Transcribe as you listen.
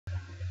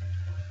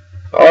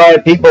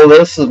Alright, people,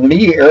 this is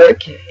me,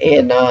 Eric,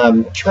 and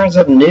trying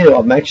something new.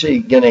 I'm actually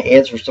going to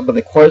answer some of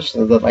the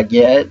questions that I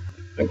get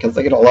because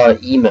I get a lot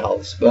of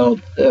emails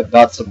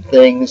about some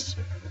things,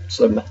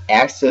 some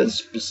access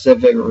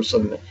specific or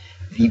some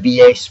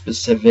VBA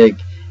specific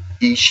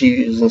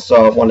issues, and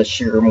so I want to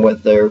share them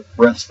with the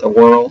rest of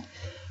the world.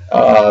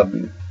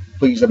 Um,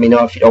 Please let me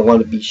know if you don't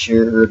want to be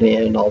shared,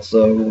 and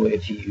also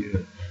if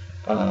you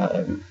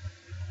um,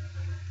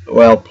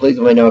 well, please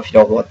let me know if you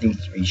don't want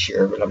these to be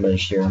shared, but I'm going to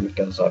share them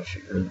because I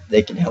figure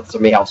they can help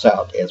somebody else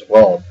out as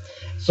well.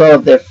 So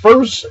the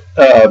first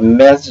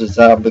message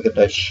that I'm going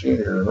to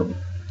share,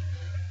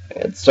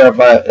 and so if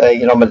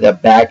I'm going to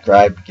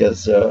backtrack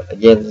because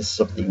again, this is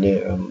something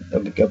new. I'm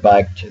going to go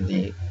back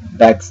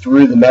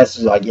through the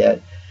message I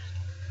get.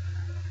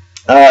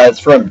 It's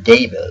from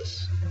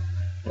Davis.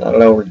 I don't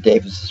know where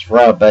Davis is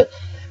from, but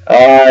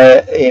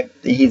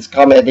he's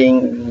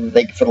commenting.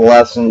 Thank you for the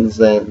lessons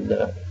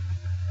and.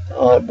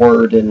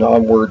 Onward and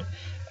onward.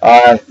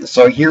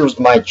 So here's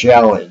my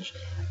challenge.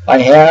 I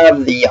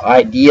have the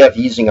idea of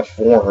using a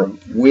form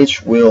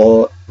which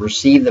will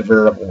receive the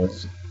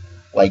variables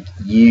like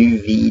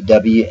U, V,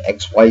 W,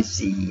 X, Y,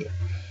 Z.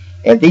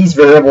 And these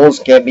variables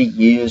can be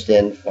used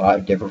in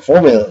 5 different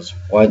formulas.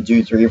 1,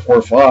 2, 3,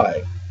 4,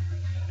 5.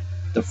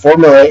 The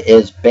formula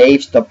is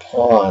based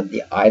upon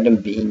the item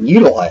being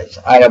utilized.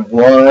 Item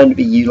 1 to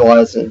be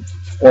utilized in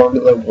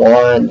formula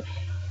 1.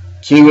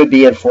 2 would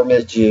be in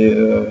formula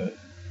 2.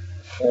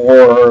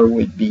 4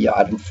 would be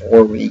item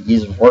 4 we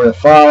use in formula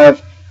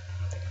 5,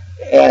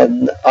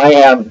 and I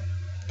am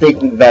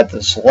thinking that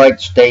the select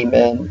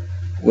statement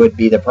would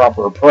be the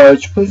proper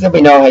approach. Please let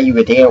me know how you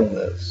would handle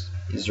this.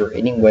 Is there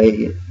any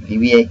way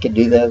VBA can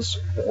do this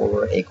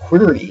or a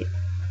query?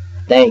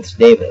 Thanks,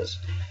 Davis.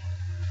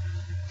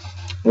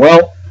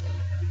 Well,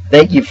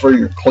 thank you for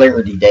your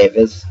clarity,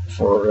 Davis,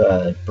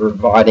 for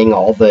providing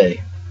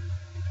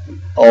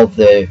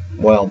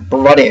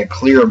providing a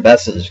clear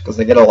message, because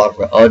I get a lot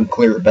of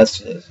unclear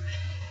messages.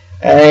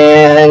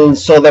 And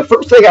so the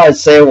first thing I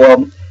say,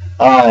 well,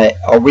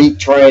 are we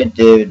trying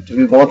to, do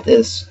we want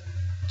this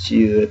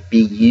to be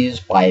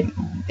used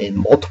in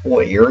multiple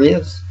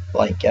areas?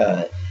 Like,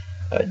 do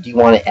you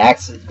want to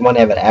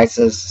have it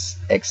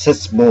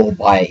accessible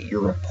by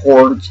your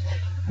reports,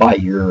 by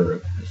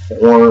your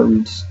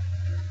forms,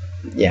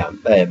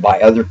 by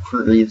other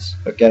queries?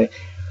 Okay,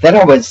 then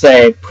I would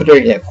say put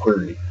it in a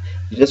query.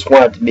 You just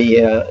want it to be,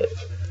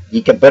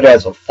 you can put it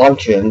as a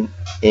function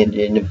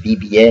in a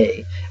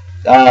VBA,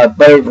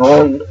 but it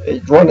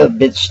run a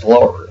bit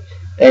slower.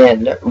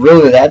 And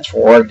really that's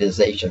for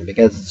organization,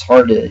 because it's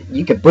hard to,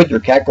 you can put your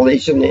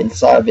calculation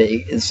inside of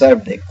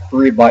the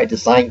query by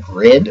design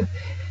grid.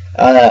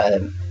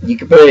 You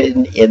can put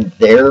it in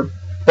there,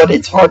 but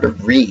it's hard to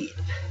read.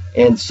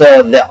 And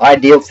so the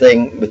ideal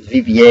thing with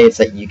VBA is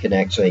that you can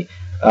actually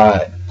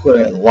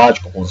put a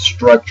logical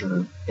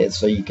structure, and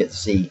so you can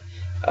see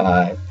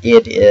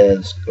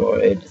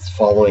it's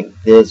following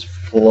this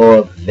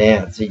flow of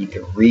events, so you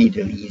can read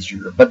it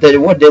easier. But the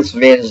one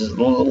disadvantage is a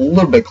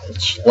little bit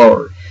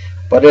slower,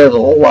 but it is a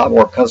whole lot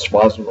more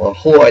customizable, a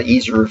whole lot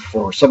easier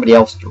for somebody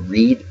else to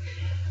read.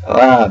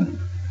 I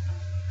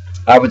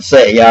would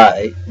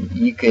say,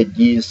 you could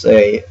use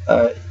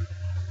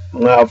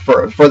well,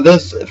 for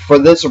this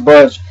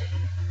approach,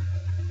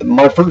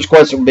 my first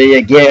question would be,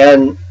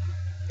 again,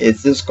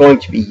 is this going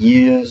to be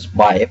used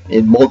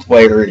in multiple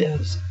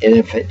areas? And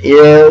if it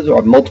is,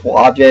 or multiple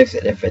objects,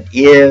 and if it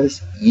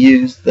is,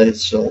 use a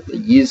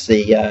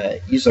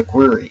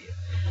query.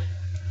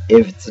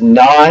 If it's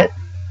not,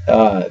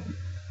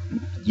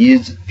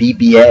 use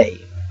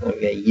VBA.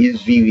 Okay,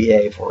 use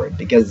VBA for it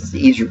because it's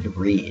easier to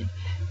read,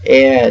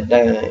 and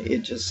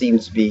it just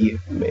seems to be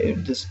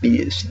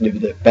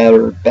the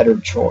better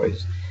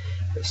choice.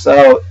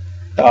 So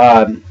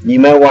you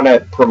may want to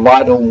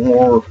provide a little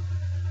more.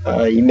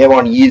 You may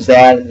want to use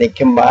that and then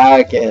come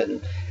back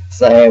and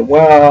say,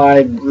 well,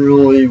 I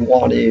really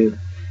want to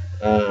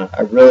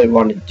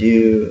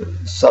do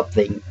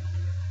something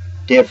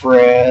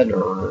different,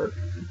 or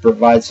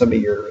provide some of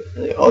your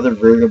other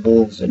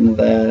variables in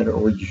that,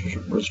 or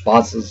your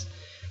responses.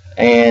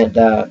 And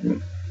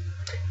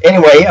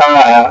anyway,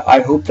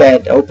 I hope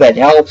that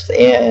helps,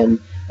 and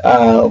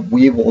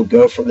we will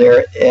go from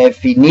there.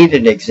 If you need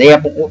an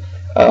example,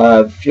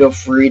 feel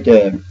free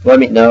to let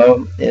me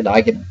know, and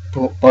I can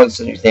post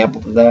an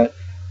example to that,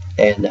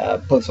 and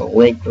post a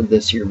link from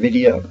this here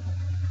video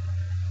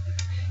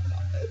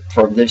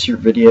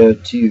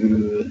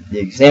to the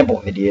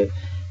example video,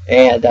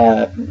 and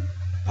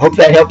hope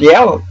that helped you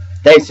out.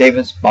 Thanks,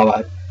 Davis. Bye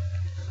bye.